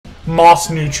Moss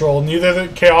neutral. Neither the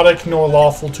chaotic nor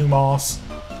lawful to moss.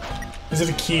 Is it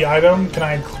a key item? Can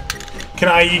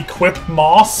I equip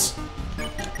moss?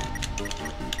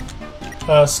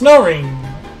 Snow ring.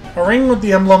 A ring with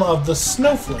the emblem of the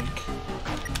snowflake.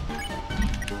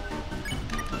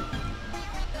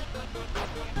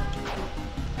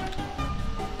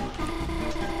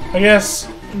 I guess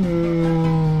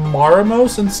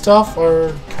Maramos and stuff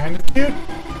are kind of cute.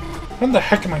 What the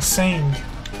heck am I saying?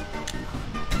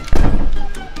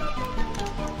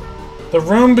 The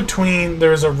room between...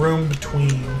 There's a room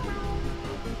between.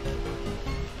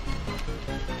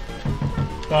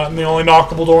 And the only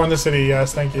knockable door in the city.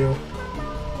 Yes, thank you.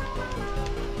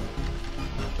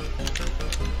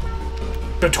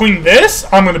 Between this?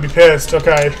 I'm gonna be pissed.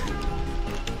 Okay.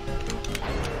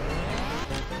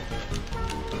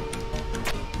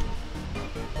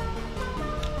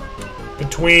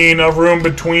 Between, a room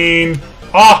between.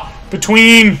 Ah!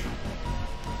 Between!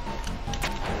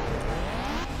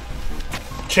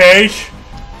 Okay.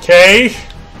 Okay.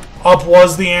 Up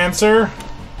was the answer.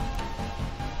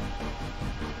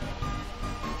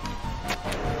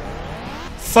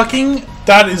 Fucking,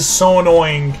 that is so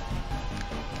annoying.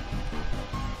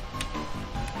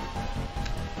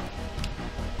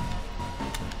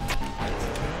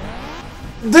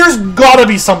 There's gotta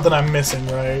be something I'm missing,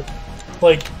 right?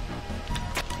 Like...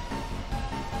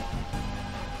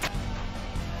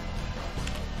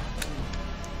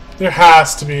 There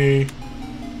has to be.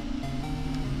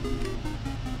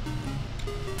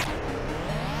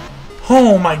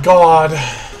 Oh my god.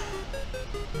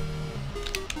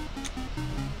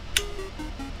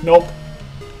 Nope.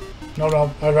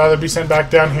 No. I'd rather be sent back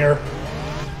down here.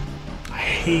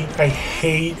 I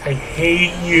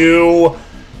hate you.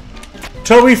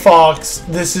 Toby Fox,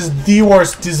 this is the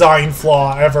worst design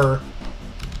flaw ever.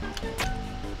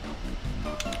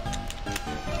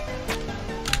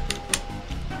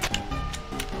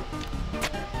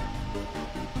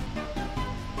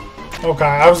 Okay,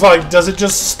 I was like, does it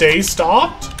just stay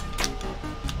stopped?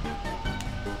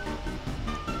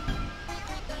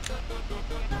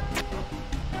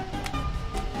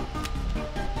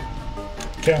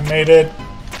 Okay, I made it.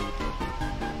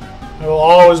 I will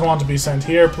always want to be sent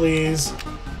here, please.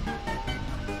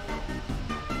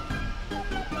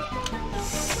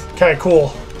 Okay,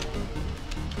 cool.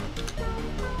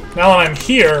 Now that I'm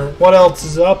here, what else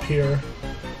is up here?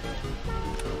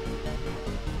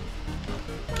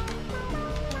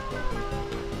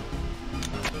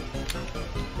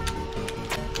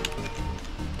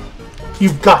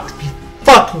 You've got to be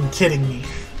fucking kidding me.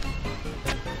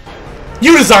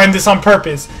 You designed this on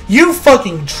purpose. You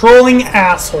fucking trolling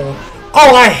asshole.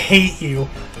 Oh, I hate you.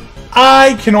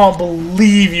 I cannot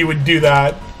believe you would do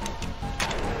that.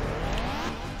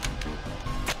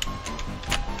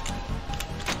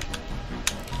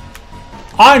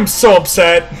 I'm so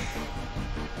upset.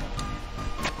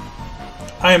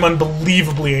 I am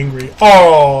unbelievably angry.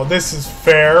 Oh, this is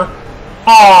fair.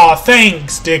 Aw,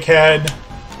 thanks, dickhead.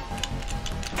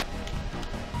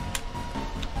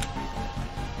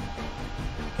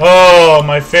 Oh,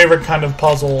 my favorite kind of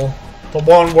puzzle. The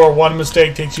one where one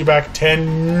mistake takes you back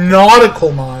 10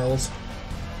 nautical miles.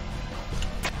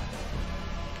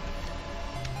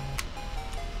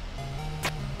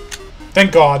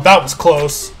 Thank God, that was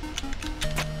close.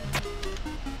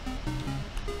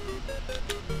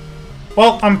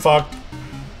 Well, I'm fucked.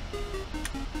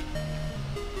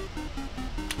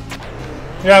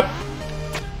 Yep.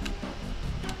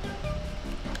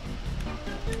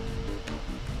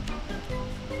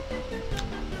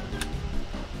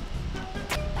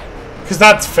 Because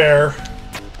that's fair.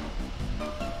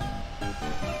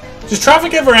 Does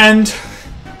traffic ever end?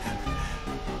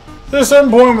 There's a certain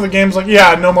point where the game's like,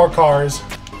 yeah, no more cars.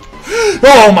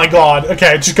 Oh my god.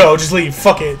 Okay, just go. Just leave.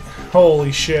 Fuck it.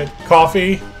 Holy shit.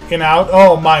 Coffee? In, out?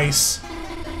 Oh, mice.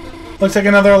 Looks like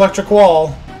another electric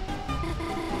wall.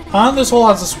 Huh? This hole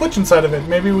has a switch inside of it.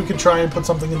 Maybe we could try and put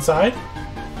something inside?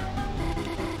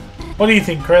 What do you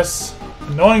think, Chris?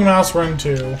 Annoying mouse room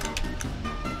 2.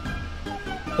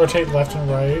 Rotate left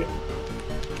and right.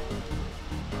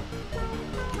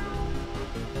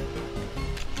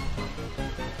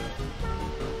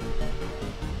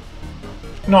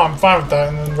 No, I'm fine with that,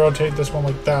 and then rotate this one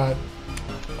like that.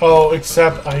 Oh,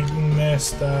 except I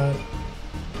missed that.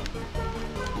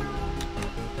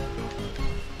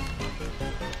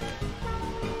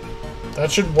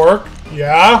 That should work,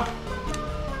 yeah?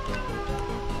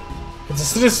 It's a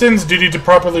citizen's duty to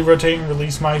properly rotate and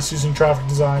release mice using traffic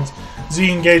designs. Z,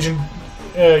 engage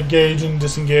and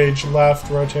disengage.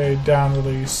 Left, rotate, down,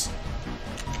 release.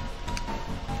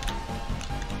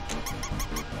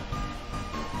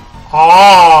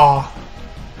 Ah!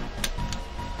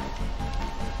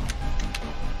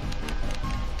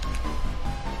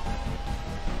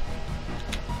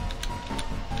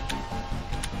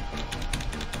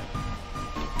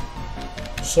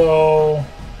 So...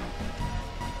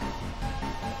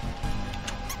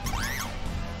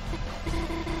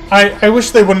 I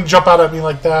wish they wouldn't jump out at me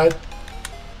like that.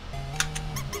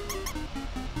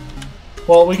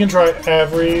 Well, we can try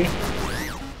every...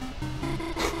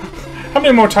 How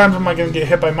many more times am I going to get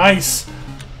hit by mice?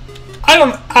 I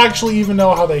don't actually even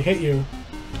know how they hit you.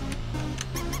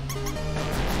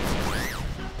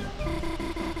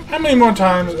 How many more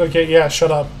times? Okay, yeah,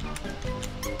 shut up.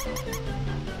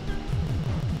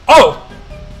 Oh!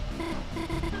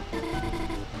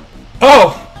 Oh!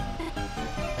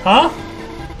 Huh?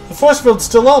 The force field's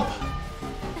still up.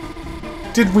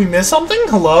 Did we miss something?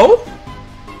 Hello?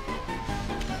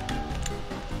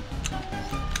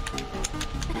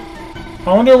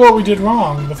 I wonder what we did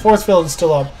wrong. The force field is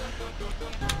still up.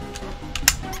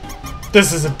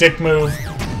 This is a dick move.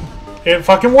 It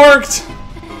fucking worked!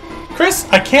 Chris,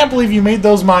 I can't believe you made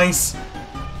those mice.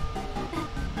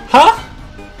 Huh?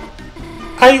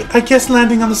 I guess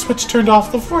landing on the switch turned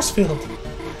off the force field.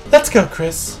 Let's go,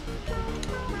 Chris.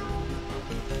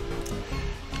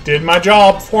 Did my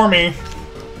job for me.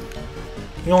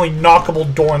 The only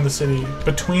knockable door in the city.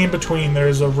 Between,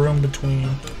 there's a room between.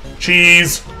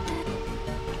 Cheese!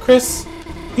 Chris,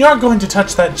 you aren't going to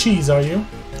touch that cheese, are you?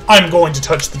 I'm going to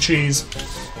touch the cheese.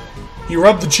 He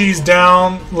rubbed the cheese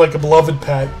down like a beloved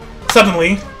pet.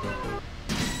 Suddenly,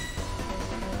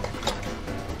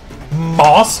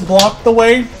 Moss blocked the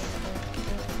way.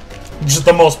 Just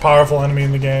the most powerful enemy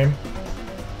in the game.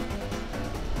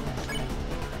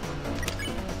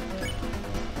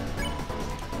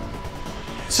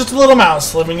 It's just a little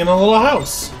mouse living in a little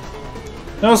house.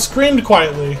 Now screamed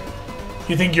quietly.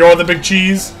 You think you're the big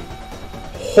cheese?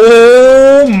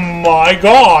 Oh my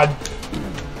god!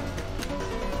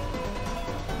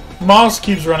 Mouse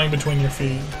keeps running between your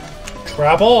feet.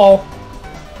 Trap all.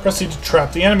 Proceed to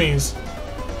trap the enemies.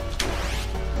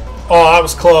 Oh, that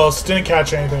was close. Didn't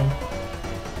catch anything.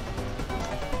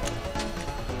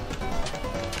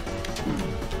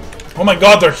 Oh my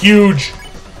god, they're huge!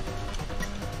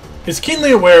 Is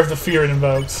keenly aware of the fear it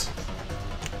invokes.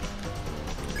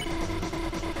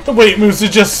 The way it moves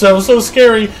is just so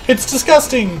scary. It's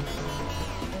disgusting.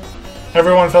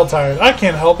 Everyone felt tired. I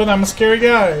can't help it. I'm a scary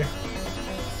guy.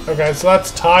 Okay, so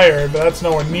that's tired, but that's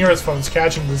nowhere near as fun as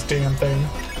catching this damn thing.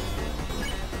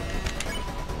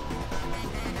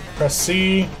 Press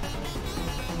C.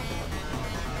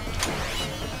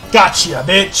 Gotcha,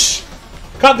 bitch!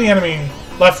 Caught the enemy.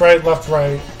 Left, right, left,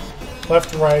 right.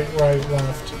 Left, right, right,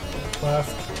 left.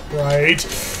 Left, right.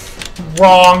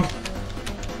 Wrong.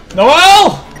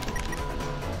 Noel!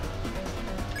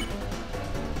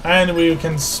 And we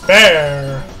can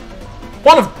spare.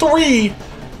 1 of 3!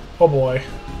 Oh boy.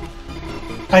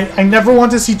 I never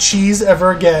want to see cheese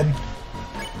ever again.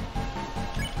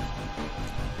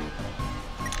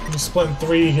 We split in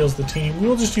 3, heals the team. We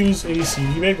will just use a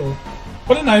CD Bagel.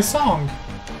 What a nice song.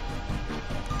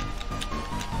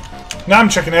 Now I'm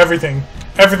checking everything.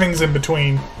 Everything's in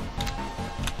between.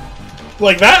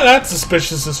 Like that's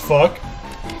suspicious as fuck.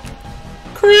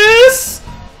 Chris!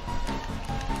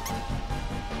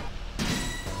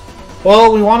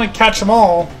 Well, we want to catch them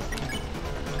all.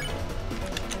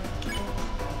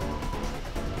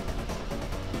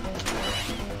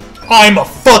 I'm a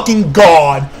fucking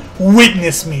god!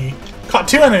 Witness me! Caught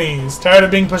 2 enemies. Tired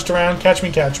of being pushed around? Catch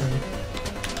me, catch me.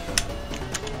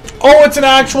 Oh, it's an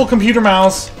actual computer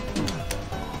mouse.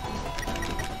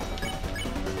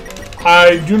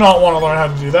 I do not want to learn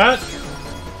how to do that.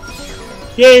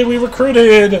 Yay, we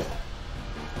recruited!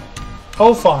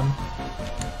 Oh, fun.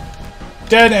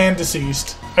 Dead and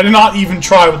deceased. I did not even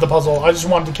try with the puzzle. I just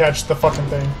wanted to catch the fucking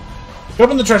thing. We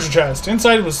opened the treasure chest.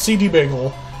 Inside was CD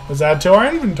Bagel. Let's add to our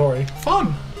inventory.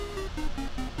 Fun.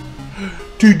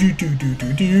 Do do do do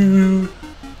do do.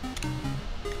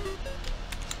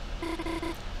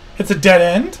 It's a dead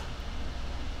end.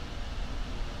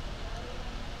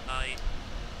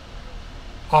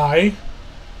 The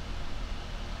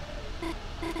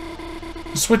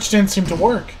switch didn't seem to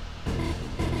work.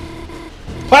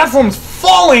 Platform's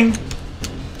falling!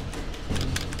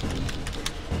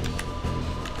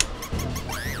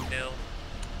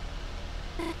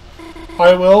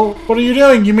 I will. What are you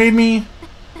doing? You made me...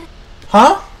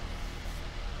 Huh?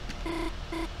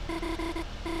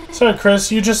 Sorry,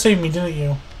 Chris. You just saved me, didn't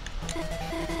you?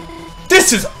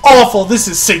 This is awful! This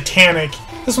is satanic!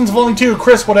 This one's falling too.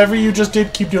 Chris, whatever you just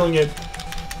did, keep doing it.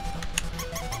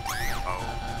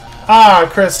 Ah,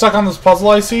 Chris, stuck on this puzzle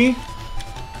I see?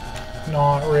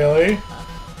 Not really.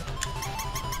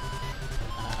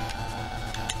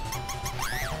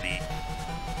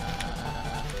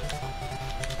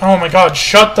 Oh my god,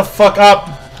 shut the fuck up!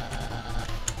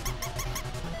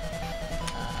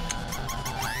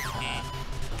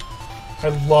 I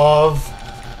love...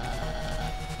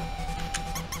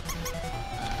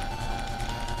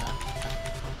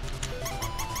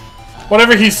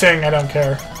 Whatever he's saying, I don't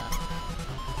care.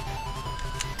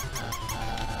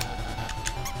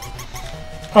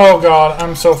 Oh god,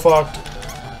 I'm so fucked.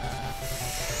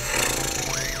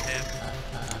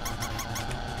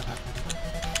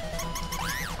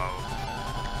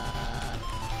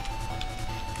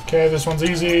 Okay, this one's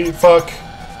easy. Fuck.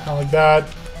 Not like that.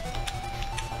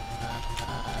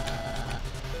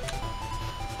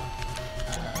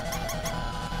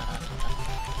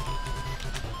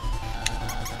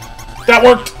 That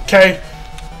worked! Okay.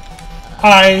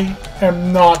 I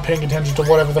am not paying attention to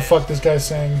whatever the fuck this guy's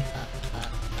saying.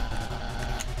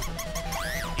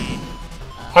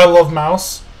 I love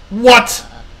mouse. What?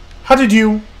 How did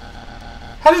you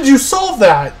solve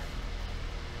that?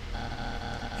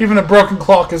 Even a broken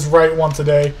clock is right once a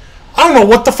day. I don't know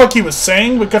what the fuck he was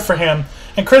saying, but good for him.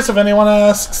 And Chris, if anyone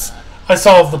asks, I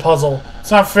solved the puzzle.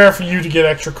 It's not fair for you to get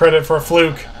extra credit for a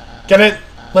fluke. Get it?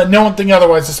 Let no one think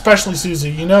otherwise, especially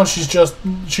Susie. You know she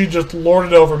just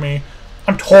lorded over me.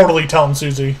 I'm totally telling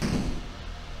Susie.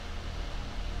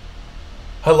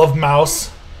 I love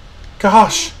mouse.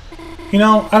 Gosh. You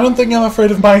know, I don't think I'm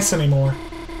afraid of mice anymore.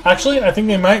 Actually, I think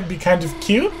they might be kind of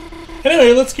cute.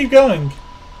 Anyway, let's keep going.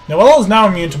 Noelle is now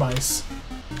immune to mice.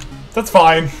 That's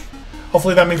fine.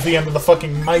 Hopefully that means the end of the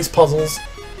fucking mice puzzles.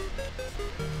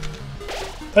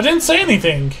 That didn't say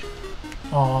anything.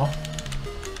 Aw.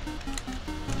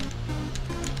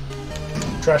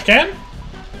 Trash can?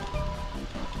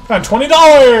 Got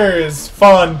 $20!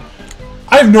 Fun.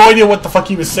 I have no idea what the fuck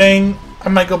he was saying. I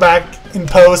might go back in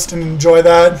post and enjoy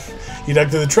that. He dug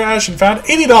through the trash and found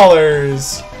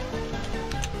 $80!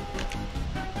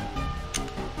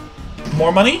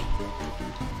 More money?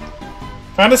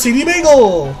 Found a CD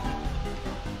bagel!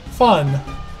 Fun.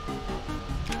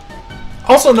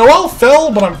 Also, Noelle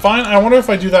fell, but I'm fine. I wonder if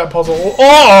I do that puzzle.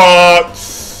 Oh!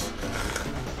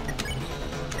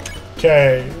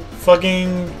 Okay.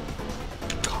 Fucking...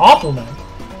 compliment.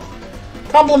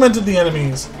 Complimented the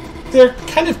enemies. They're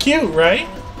kind of cute, right?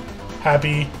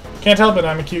 Happy. Can't help it,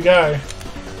 I'm a cute guy.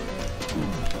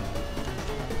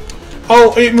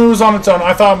 Oh, it moves on its own.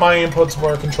 I thought my inputs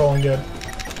were controlling it.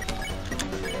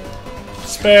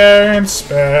 Spare and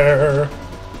spare.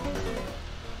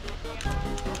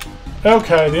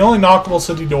 Okay, the only knockable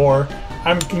city door.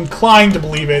 I'm inclined to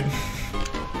believe it.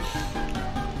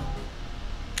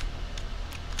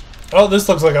 Oh, this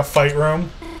looks like a fight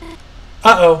room.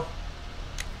 Uh-oh.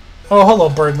 Oh, hello,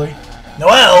 Birdly.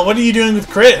 Noelle, what are you doing with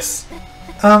Chris?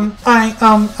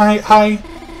 Hi.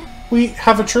 We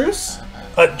have a truce?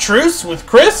 A truce with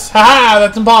Chris? Haha,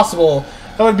 that's impossible.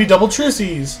 That would be double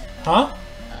truces. Huh?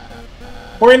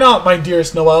 Worry not, my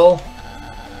dearest Noelle.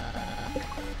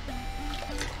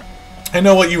 I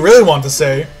know what you really want to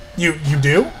say. You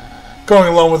do? Going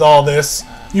along with all this,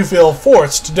 you feel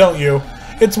forced, don't you?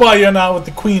 It's why you're not with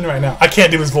the Queen right now. I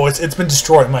can't do his voice. It's been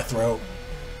destroying my throat.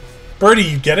 Birdie,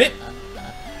 you get it?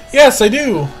 Yes, I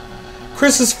do.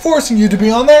 Chris is forcing you to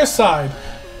be on their side.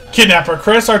 Kidnapper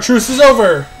Chris, our truce is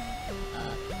over.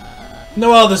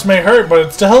 Noelle, this may hurt, but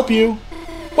it's to help you.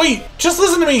 Wait, just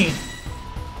listen to me.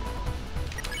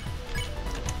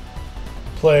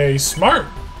 Play smart.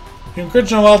 You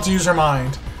encourage Noelle to use her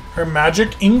mind. Her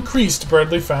magic increased.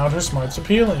 Birdly found her smarts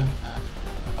appealing.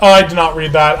 Oh, I did not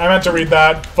read that. I meant to read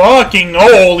that. Fucking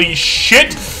holy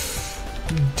shit!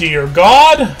 Dear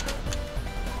God!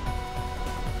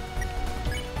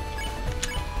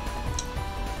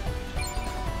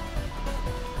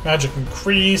 Magic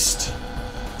increased.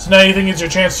 So now you think it's your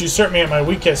chance to usurp me at my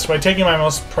weakest by taking my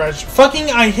most precious...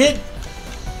 Fucking I hit...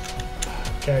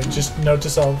 Okay, just note to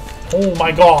self. Oh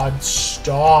my god.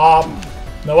 Stop.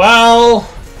 Noelle!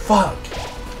 Fuck.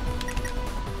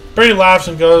 Brady laughs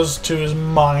and goes to his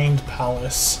mind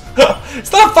palace.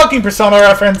 It's not a fucking Persona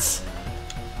reference!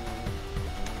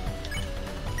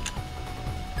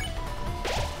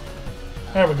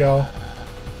 There we go.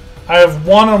 I have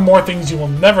one or more things you will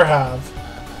never have.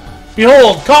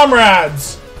 Behold,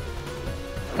 comrades!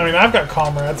 I mean, I've got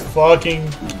comrades. Fucking...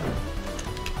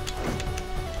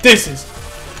 This is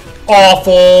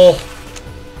awful.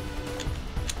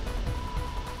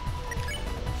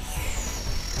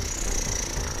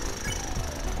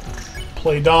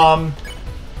 Play dumb.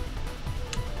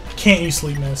 Can't use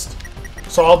Sleep Mist.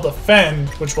 So I'll defend,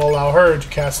 which will allow her to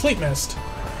cast Sleep Mist.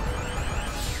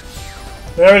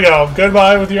 There we go.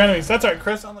 Goodbye with your enemies. That's right,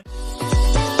 Chris.